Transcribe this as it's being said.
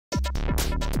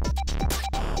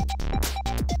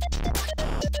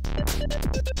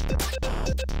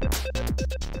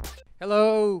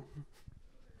Hello.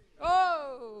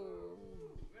 Oh.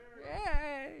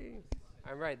 Yay.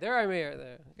 I'm right there. I'm here.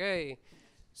 There. Okay.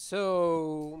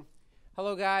 So,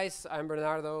 hello guys. I'm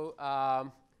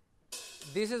Bernardo.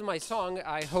 This is my song.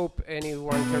 I hope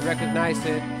anyone can recognize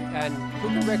it. And who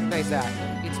can recognize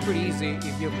that? It's pretty easy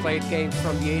if you played games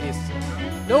from the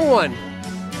 80s. No one.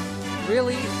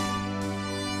 Really?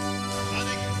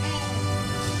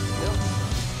 No.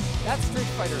 That's Street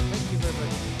Fighter. Thank you very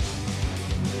much.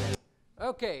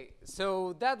 Okay,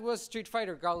 so that was Street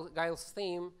Fighter Guile's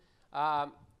theme.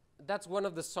 That's one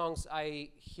of the songs I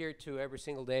hear to every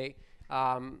single day.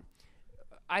 Come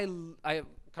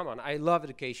on, I love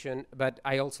education, but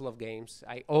I also love games.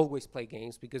 I always play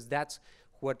games because that's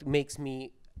what makes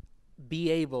me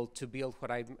be able to build what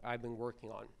I've been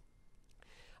working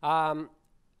on.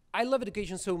 I love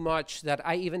education so much that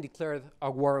I even declared a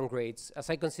war on grades,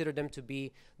 as I consider them to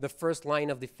be the first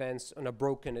line of defense on a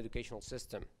broken educational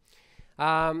system.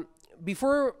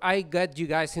 Before I get you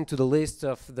guys into the list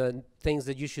of the things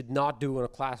that you should not do in a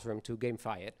classroom to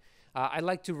gamify it, I'd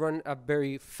like to run a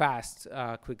very fast,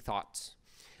 quick thoughts.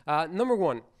 Number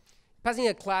one, passing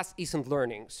a class isn't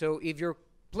learning. So if your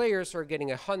players are getting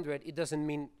 100, it doesn't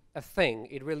mean a thing.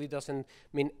 It really doesn't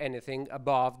mean anything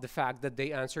above the fact that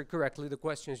they answered correctly the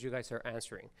questions you guys are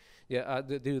answering. Yeah,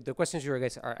 the questions you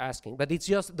guys are asking. But it's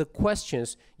just the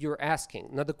questions you're asking,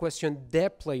 not the question their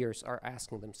players are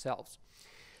asking themselves.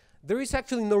 There is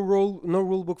actually no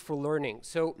rule book for learning.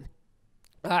 So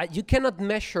you cannot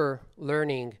measure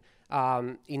learning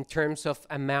in terms of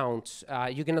amounts.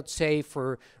 You cannot say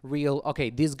for real, okay,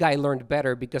 this guy learned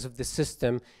better because of the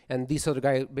system, and this other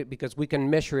guy, because we can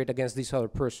measure it against this other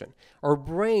person. Our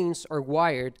brains are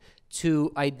wired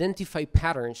to identify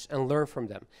patterns and learn from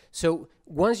them. So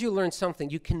once you learn something,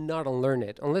 you cannot unlearn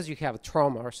it, unless you have a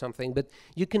trauma or something, but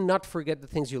you cannot forget the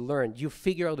things you learned. You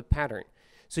figure out the pattern.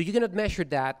 So you cannot measure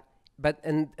that,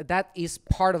 and that is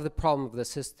part of the problem of the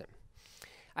system.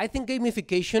 I think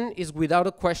gamification is, without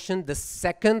a question, the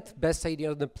second best idea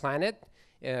on the planet.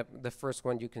 The first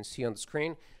one you can see on the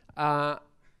screen. And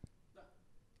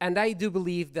I do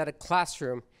believe that a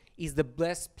classroom is the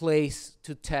best place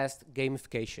to test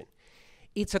gamification.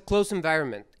 It's a closed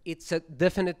environment. It's a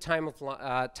definite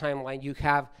timeline. You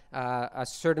have a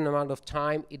certain amount of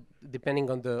time, depending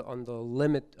on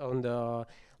the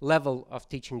level of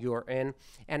teaching you are in.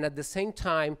 And at the same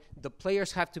time, the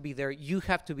players have to be there, you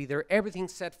have to be there,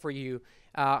 everything's set for you.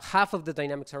 Half of the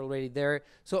dynamics are already there.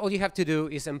 So all you have to do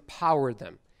is empower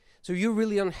them. So you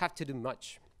really don't have to do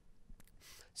much.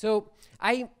 So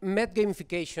I met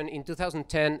gamification in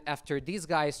 2010 after these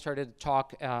guys started to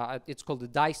talk. It's called the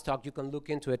DICE talk. You can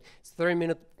look into it. It's a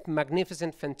 30-minute,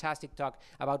 magnificent, fantastic talk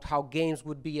about how games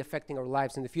would be affecting our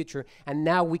lives in the future. And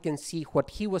now we can see what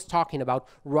he was talking about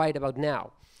right about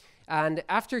now. And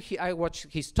after I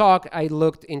watched his talk, I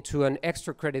looked into an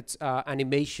extra credits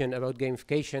animation about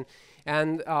gamification.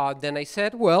 And then I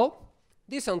said, well,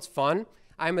 this sounds fun.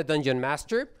 I'm a dungeon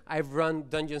master. I've run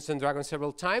Dungeons and Dragons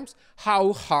several times.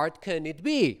 How hard can it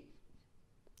be?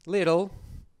 Little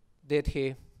did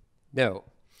he know.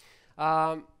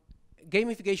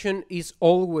 Gamification is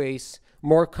always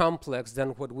more complex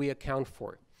than what we account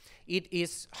for. It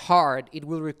is hard. It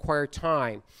will require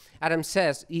time. Adam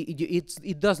says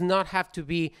it does not have to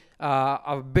be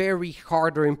a very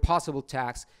hard or impossible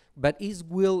task, but it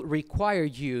will require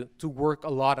you to work a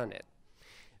lot on it.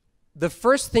 The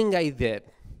first thing I did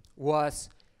was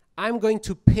I'm going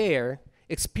to pair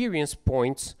experience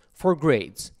points for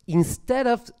grades. Instead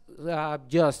of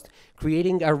just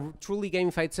creating a truly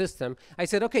gamified system, I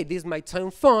said, okay, this might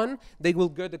sound fun. They will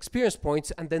get experience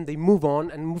points, and then they move on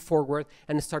and move forward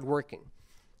and start working.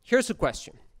 Here's a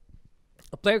question.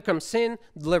 A player comes in,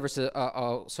 delivers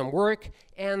some work,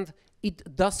 and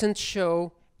it doesn't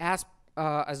show as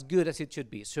good as it should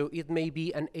be. So it may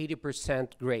be an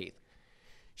 80% grade.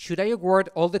 Should I award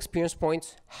all the experience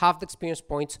points, half the experience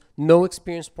points, no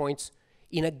experience points?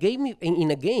 In a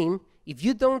game, if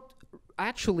you don't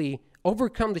actually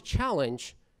overcome the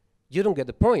challenge, you don't get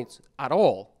the points at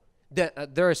all.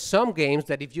 There are some games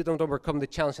that if you don't overcome the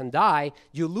challenge and die,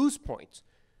 you lose points.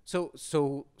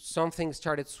 So something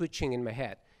started switching in my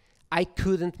head. I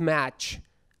couldn't match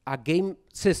a game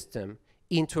system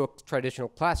into a traditional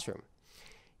classroom.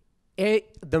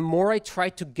 The more I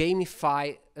tried to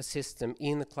gamify a system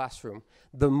in the classroom,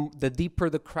 the deeper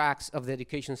the cracks of the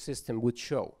education system would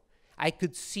show. I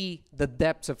could see the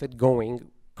depths of it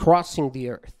going, crossing the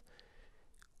earth.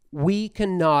 We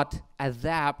cannot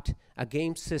adapt a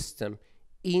game system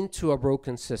into a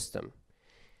broken system.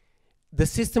 the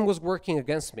system was working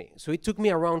against me. So it took me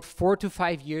around 4 to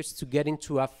 5 years to get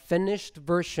into a finished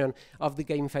version of the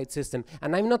gamified system.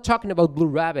 And I'm not talking about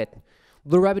BLUErabbit.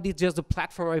 BLUErabbit is just the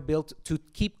platform I built to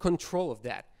keep control of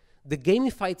that. The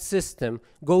gamified system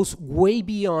goes way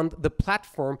beyond the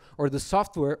platform or the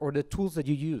software or the tools that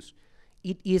you use.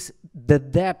 It is the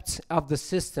depth of the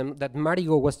system that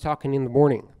Mario was talking in the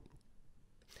morning.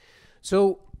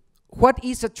 So what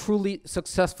is a truly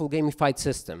successful gamified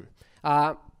system?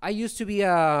 I used to be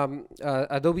an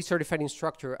Adobe Certified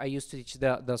Instructor. I used to teach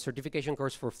the certification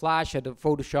course for Flash, Adobe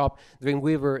Photoshop,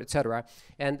 Dreamweaver, etc.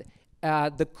 And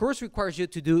the course requires you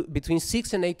to do between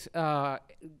 6 and 8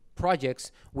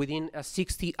 projects within a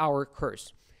 60-hour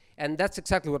course. And that's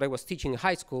exactly what I was teaching in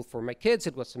high school for my kids.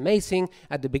 It was amazing.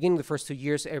 At the beginning, the first 2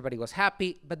 years, everybody was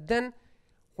happy. But then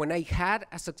when I had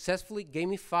a successfully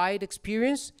gamified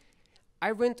experience,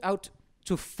 I went out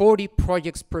to 40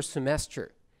 projects per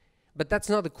semester. But that's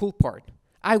not the cool part.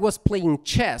 I was playing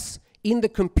chess in the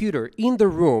computer, in the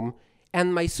room,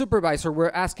 and my supervisor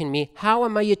were asking me, how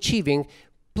am I achieving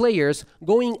players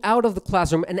going out of the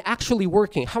classroom and actually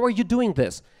working? How are you doing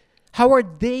this? How are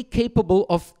they capable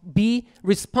of being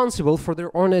responsible for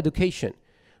their own education?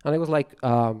 And I was like,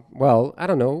 well, I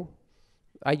don't know.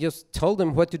 I just told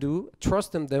them what to do,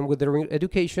 trusted them with their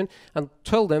education, and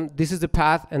told them this is the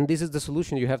path and this is the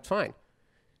solution you have to find.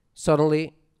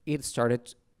 Suddenly, it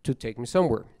started to take me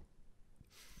somewhere.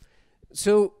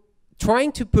 So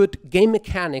trying to put game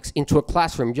mechanics into a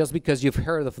classroom just because you've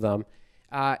heard of them,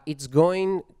 it's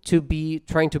going to be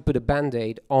trying to put a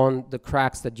Band-Aid on the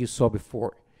cracks that you saw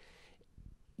before.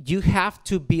 You have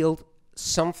to build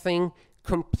something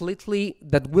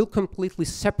that will completely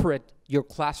separate your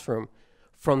classroom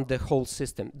from the whole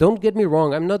system. Don't get me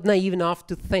wrong, I'm not naive enough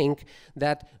to think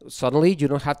that suddenly you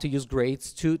don't have to use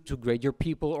grades to grade your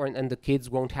people, and the kids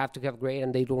won't have to have grade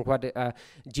and they don't want a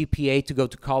GPA to go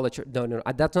to college. No,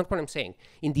 that's not what I'm saying.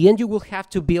 In the end, you will have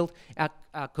to build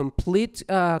a complete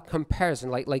comparison,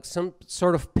 like some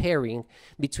sort of pairing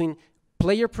between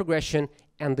player progression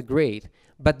and the grade.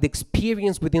 But the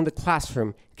experience within the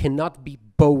classroom cannot be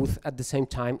both at the same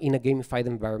time in a gamified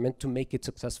environment to make it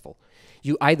successful.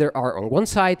 You either are on one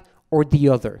side or the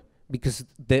other, because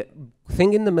the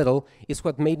thing in the middle is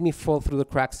what made me fall through the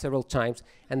cracks several times,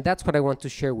 and that's what I want to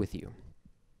share with you.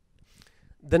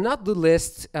 The not-do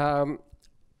list,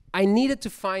 I needed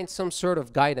to find some sort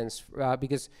of guidance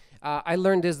because I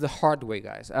learned this the hard way,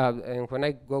 guys. And when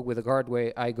I go with the hard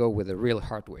way, I go with the real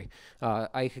hard way.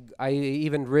 I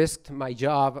even risked my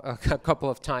job a couple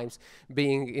of times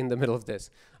being in the middle of this.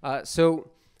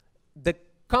 So the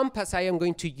compass I am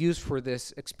going to use for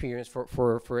this experience,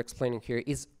 for explaining here,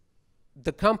 is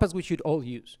the compass we should all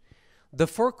use. The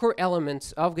 4 core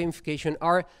elements of gamification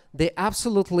are the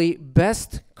absolutely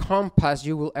best compass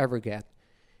you will ever get.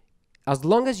 As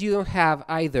long as you don't have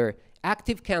either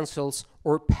active cancels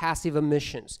or passive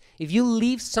omissions. If you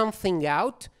leave something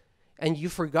out and you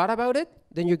forgot about it,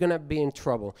 then you're gonna be in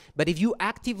trouble. But if you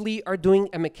actively are doing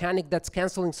a mechanic that's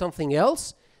canceling something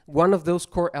else, one of those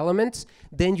core elements,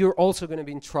 then you're also gonna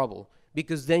be in trouble,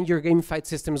 because then your gamified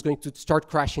system is going to start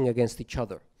crashing against each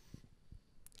other.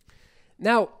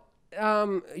 Now,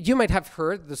 you might have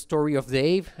heard the story of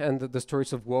Dave and the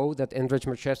stories of woe that Andrzej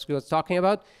Marchewski was talking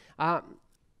about.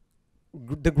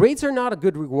 The grades are not a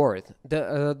good reward.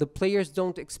 The players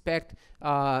don't expect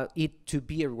it to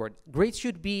be a reward. Grades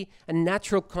should be a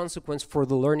natural consequence for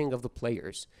the learning of the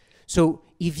players. So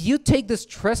if you take the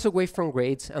stress away from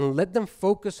grades and let them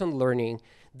focus on learning,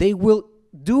 they will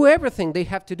do everything they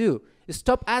have to do.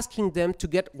 Stop asking them to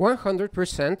get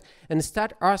 100% and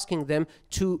start asking them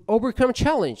to overcome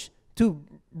challenge, to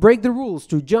break the rules,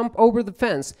 to jump over the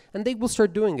fence, and they will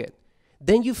start doing it.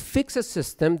 Then you fix a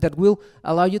system that will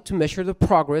allow you to measure the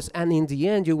progress, and in the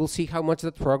end, you will see how much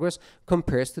that progress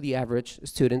compares to the average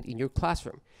student in your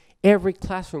classroom. Every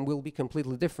classroom will be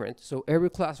completely different, so every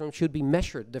classroom should be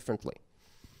measured differently.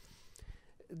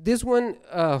 This one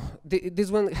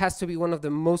has to be one of the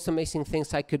most amazing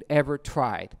things I could ever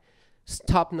try.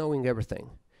 Stop knowing everything.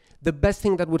 The best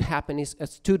thing that would happen is a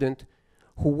student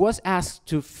who was asked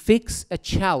to fix a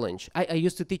challenge. I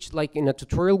used to teach like in a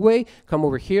tutorial way, come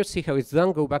over here, see how it's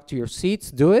done, go back to your seats,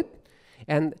 do it.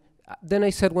 And then I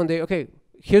said one day, okay,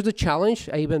 here's the challenge.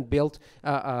 I even built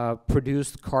a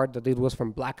produced card that it was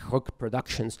from Black Hook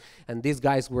Productions. And these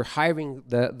guys were hiring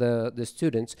the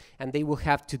students, and they will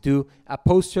have to do a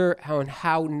poster on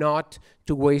how not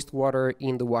to waste water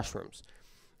in the washrooms.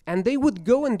 And they would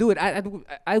go and do it.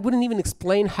 I wouldn't even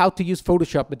explain how to use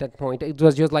Photoshop at that point. It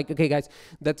was just like, okay, guys,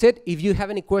 that's it. If you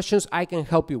have any questions, I can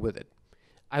help you with it.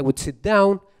 I would sit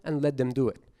down and let them do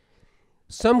it.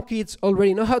 Some kids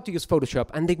already know how to use Photoshop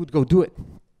and they would go do it.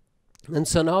 And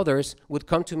some others would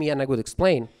come to me and I would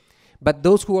explain. But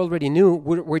those who already knew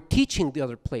were teaching the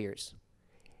other players.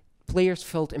 Players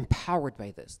felt empowered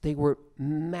by this. They were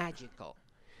magical.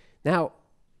 Now,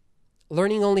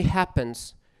 learning only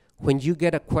happens when you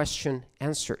get a question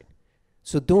answered.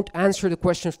 So don't answer the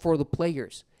questions for the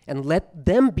players and let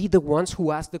them be the ones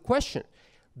who ask the question.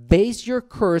 Base your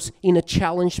course in a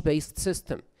challenge-based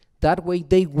system. That way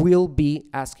they will be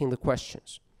asking the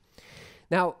questions.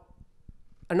 Now,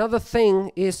 another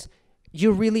thing is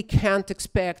you really can't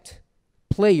expect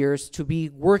players to be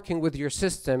working with your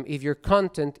system if your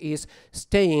content is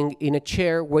staying in a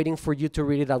chair waiting for you to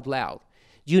read it out loud.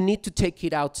 You need to take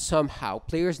it out somehow.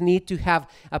 Players need to have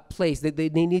a place. They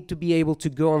need to be able to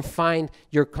go and find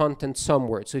your content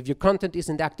somewhere. So if your content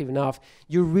isn't active enough,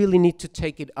 you really need to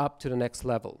take it up to the next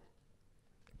level.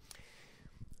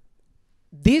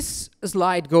 This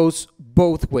slide goes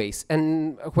both ways.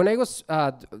 And when I was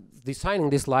designing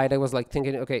this slide, I was like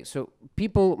thinking, okay, so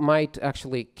people might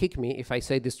actually kick me if I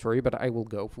say this story, but I will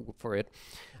go for it.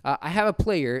 I have a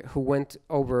player who went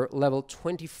over level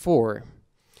 24,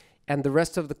 and the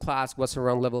rest of the class was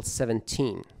around level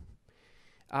 17.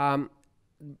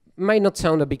 Might not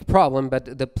sound a big problem,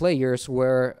 but the players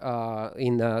were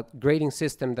in a grading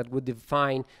system that would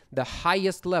define the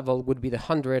highest level would be the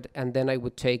 100, and then I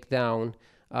would take down,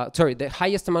 the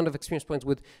highest amount of experience points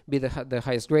would be the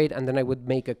highest grade, and then I would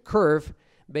make a curve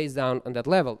based on that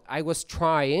level. I was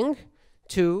trying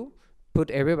to put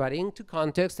everybody into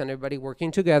context and everybody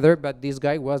working together, but this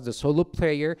guy was the solo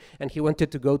player, and he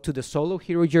wanted to go to the solo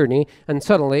hero journey, and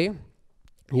suddenly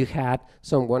you had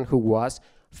someone who was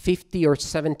 50 or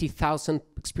 70,000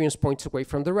 experience points away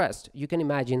from the rest. You can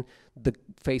imagine the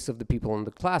face of the people in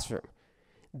the classroom.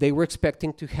 They were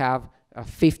expecting to have a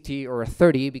 50 or a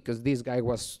 30 because this guy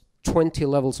was 20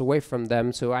 levels away from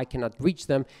them, so I cannot reach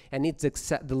them, and it's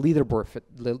the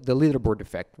leaderboard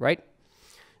effect, right?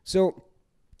 So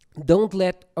don't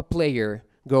let a player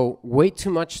go way too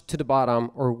much to the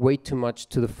bottom or way too much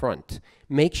to the front.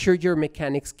 Make sure your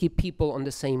mechanics keep people on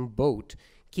the same boat.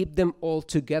 Keep them all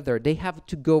together. They have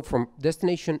to go from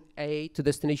destination A to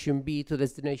destination B to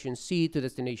destination C to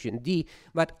destination D,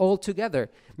 but all together.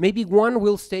 Maybe one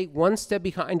will stay one step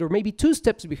behind or maybe 2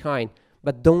 steps behind,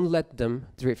 but don't let them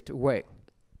drift away.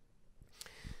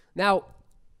 Now,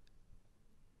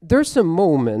 there's a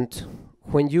moment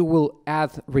when you will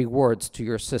add rewards to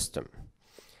your system.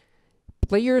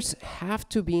 Players have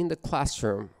to be in the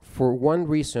classroom for one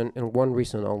reason and one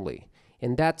reason only,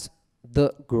 and that's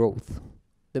the growth,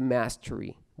 the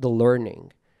mastery, the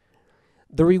learning.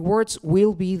 The rewards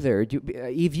will be there.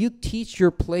 If you teach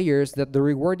your players that the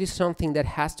reward is something that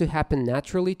has to happen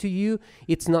naturally to you,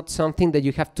 it's not something that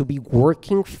you have to be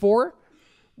working for,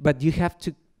 but you have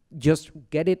to just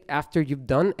get it after you've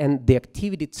done, and the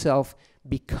activity itself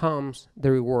becomes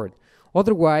the reward.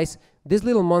 Otherwise, this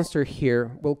little monster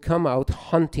here will come out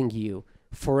hunting you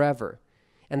forever.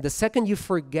 And the second you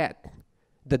forget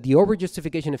that the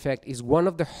over-justification effect is one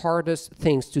of the hardest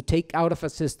things to take out of a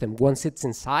system once it's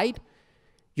inside,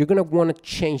 you're going to want to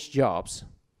change jobs.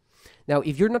 Now,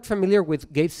 if you're not familiar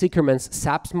with Gabe Sickerman's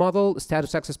SAPS model,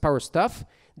 status, access, power, stuff,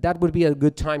 that would be a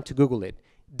good time to Google it.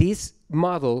 This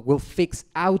model will fix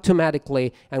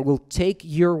automatically and will take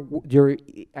your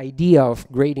idea of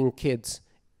grading kids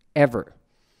ever.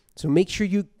 So make sure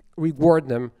you reward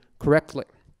them correctly.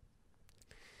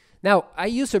 Now, I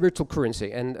use a virtual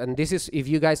currency, and this is if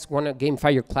you guys want to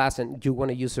gamify your class and you want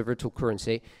to use a virtual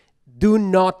currency, do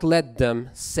not let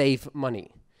them save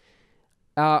money.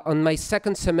 On my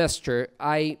second semester,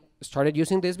 I started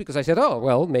using this because I said, oh,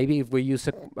 well, maybe if we use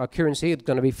a currency, it's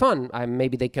going to be fun.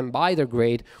 Maybe they can buy their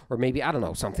grade, or maybe, I don't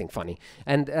know, something funny.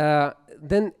 And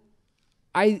then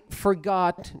I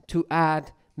forgot to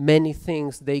add many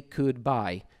things they could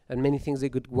buy and many things they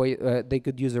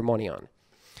could use their money on.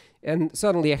 And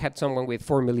suddenly I had someone with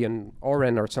 4 million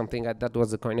oren or something, that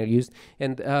was the coin I used.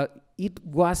 And it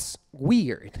was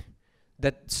weird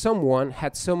that someone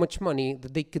had so much money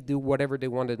that they could do whatever they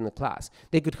wanted in the class.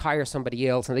 They could hire somebody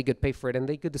else and they could pay for it and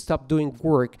they could stop doing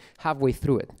work halfway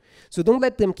through it. So don't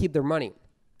let them keep their money.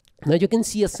 Now you can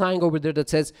see a sign over there that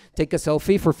says, take a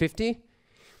selfie for 50.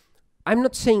 I'm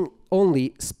not saying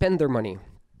only spend their money.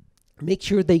 Make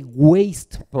sure they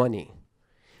waste money.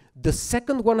 The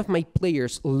second one of my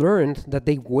players learned that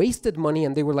they wasted money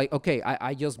and they were like, okay,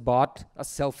 I just bought a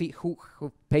selfie. Who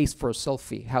pays for a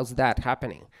selfie? How's that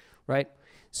happening, right?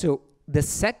 So the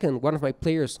second one of my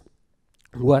players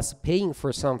was paying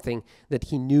for something that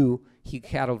he knew he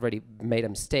had already made a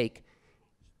mistake.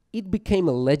 It became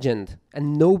a legend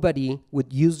and nobody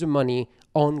would use the money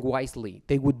unwisely.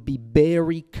 They would be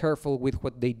very careful with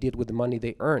what they did with the money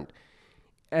they earned.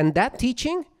 And that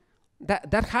teaching,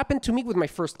 that happened to me with my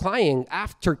first client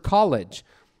after college.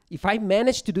 If I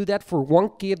managed to do that for one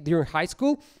kid during high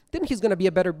school, then he's going to be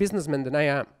a better businessman than I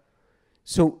am.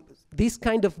 So these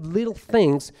kind of little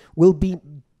things will be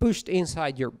pushed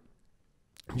inside your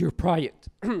project.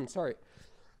 Sorry.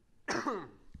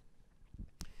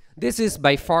 This is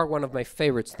by far one of my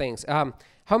favorite things.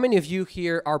 How many of you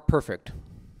here are perfect?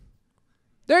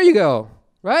 There you go,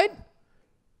 right?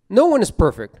 No one is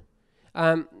perfect.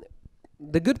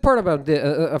 The good part about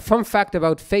a fun fact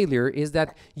about failure is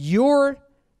that your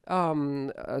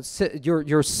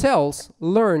cells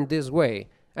learn this way.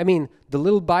 I mean, the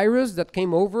little virus that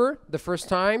came over the first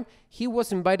time, he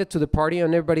was invited to the party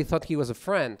and everybody thought he was a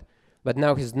friend, but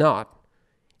now he's not.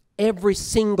 Every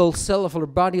single cell of our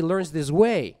body learns this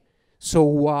way. So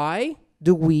why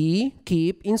do we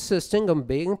keep insisting on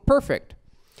being perfect?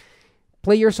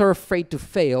 Players are afraid to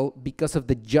fail because of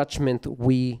the judgment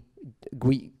we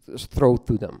throw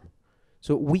to them.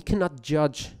 So we cannot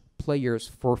judge players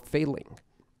for failing.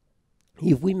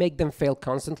 If we make them fail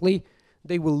constantly,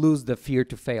 they will lose the fear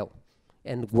to fail.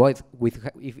 And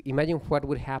imagine what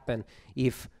would happen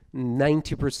if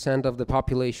 90% of the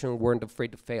population weren't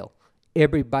afraid to fail.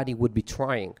 Everybody would be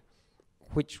trying,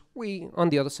 which we, on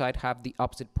the other side, have the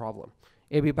opposite problem.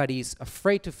 Everybody is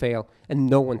afraid to fail, and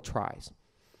no one tries.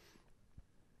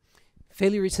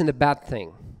 Failure isn't a bad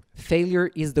thing.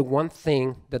 Failure is the one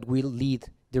thing that will lead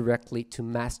directly to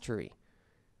mastery.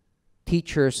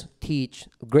 Teachers teach,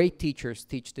 great teachers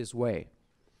teach this way.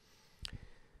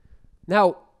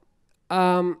 Now,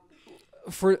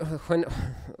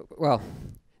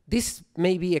 this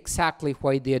may be exactly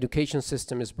why the education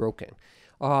system is broken.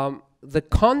 The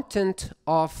content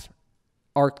of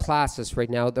our classes right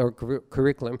now, our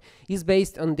curriculum, is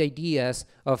based on the ideas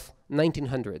of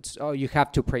 1900s. Oh, you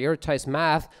have to prioritize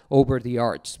math over the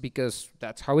arts because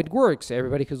that's how it works.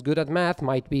 Everybody who's good at math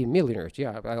might be millionaires.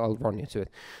 Yeah, I'll run into it.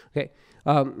 Okay,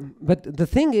 but the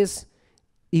thing is,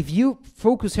 if you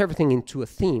focus everything into a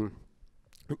theme,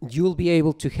 you'll be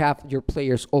able to have your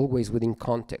players always within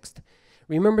context.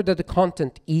 Remember that the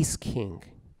content is king.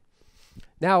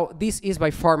 Now, this is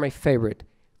by far my favorite.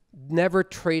 Never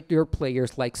treat your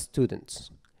players like students.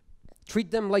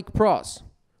 Treat them like pros,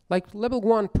 like level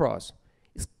 1 pros.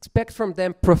 Expect from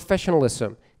them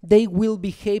professionalism. They will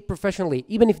behave professionally.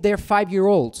 Even if they're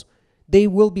 5-year-olds, they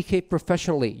will behave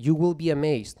professionally. You will be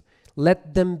amazed.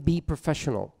 Let them be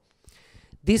professional.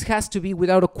 This has to be,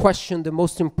 without a question, the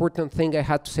most important thing I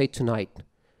had to say tonight.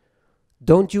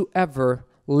 Don't you ever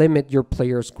limit your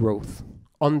players' growth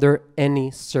under any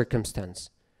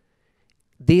circumstance.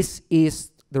 This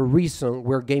is the reason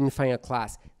we're gamifying a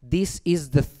class. This is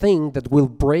the thing that will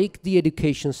break the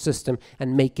education system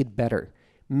and make it better.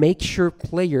 Make sure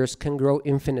players can grow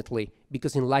infinitely,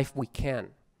 because in life we can.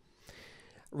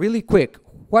 Really quick,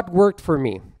 what worked for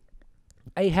me?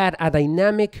 I had a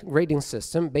dynamic rating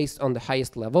system based on the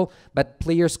highest level, but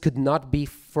players could not be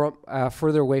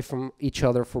further away from each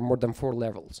other for more than 4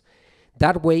 levels.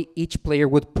 That way, each player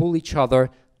would pull each other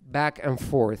back and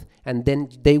forth, and then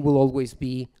they will always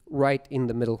be right in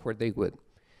the middle where they would.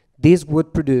 This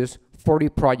would produce 40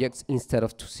 projects instead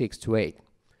of 6 to 8.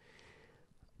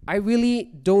 I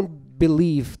really don't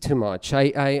believe too much.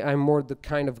 I'm more the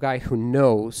kind of guy who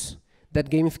knows that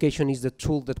gamification is the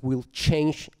tool that will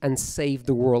change and save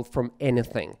the world from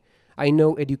anything. I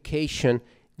know education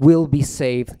will be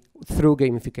saved through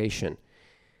gamification.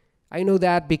 I know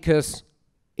that because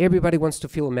everybody wants to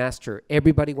feel a master.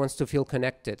 Everybody wants to feel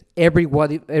connected.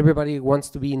 Everybody wants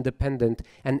to be independent,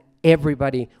 and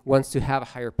everybody wants to have a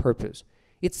higher purpose.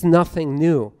 It's nothing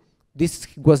new. This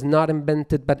was not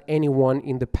invented by anyone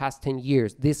in the past 10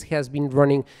 years. This has been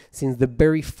running since the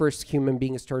very first human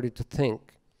being started to think.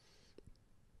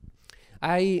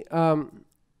 I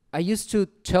used to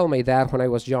tell my dad when I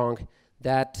was young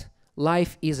that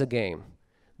life is a game.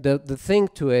 The thing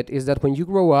to it is that when you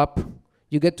grow up,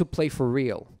 you get to play for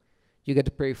real. You get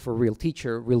to play for real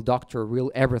teacher, real doctor,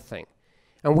 real everything.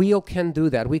 And we all can do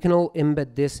that. We can all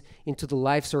embed this into the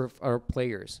lives of our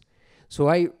players. So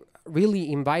I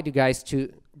really invite you guys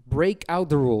to break out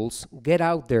the rules, get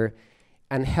out there,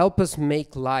 and help us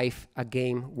make life a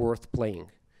game worth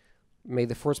playing. May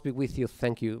the force be with you.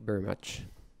 Thank you very much.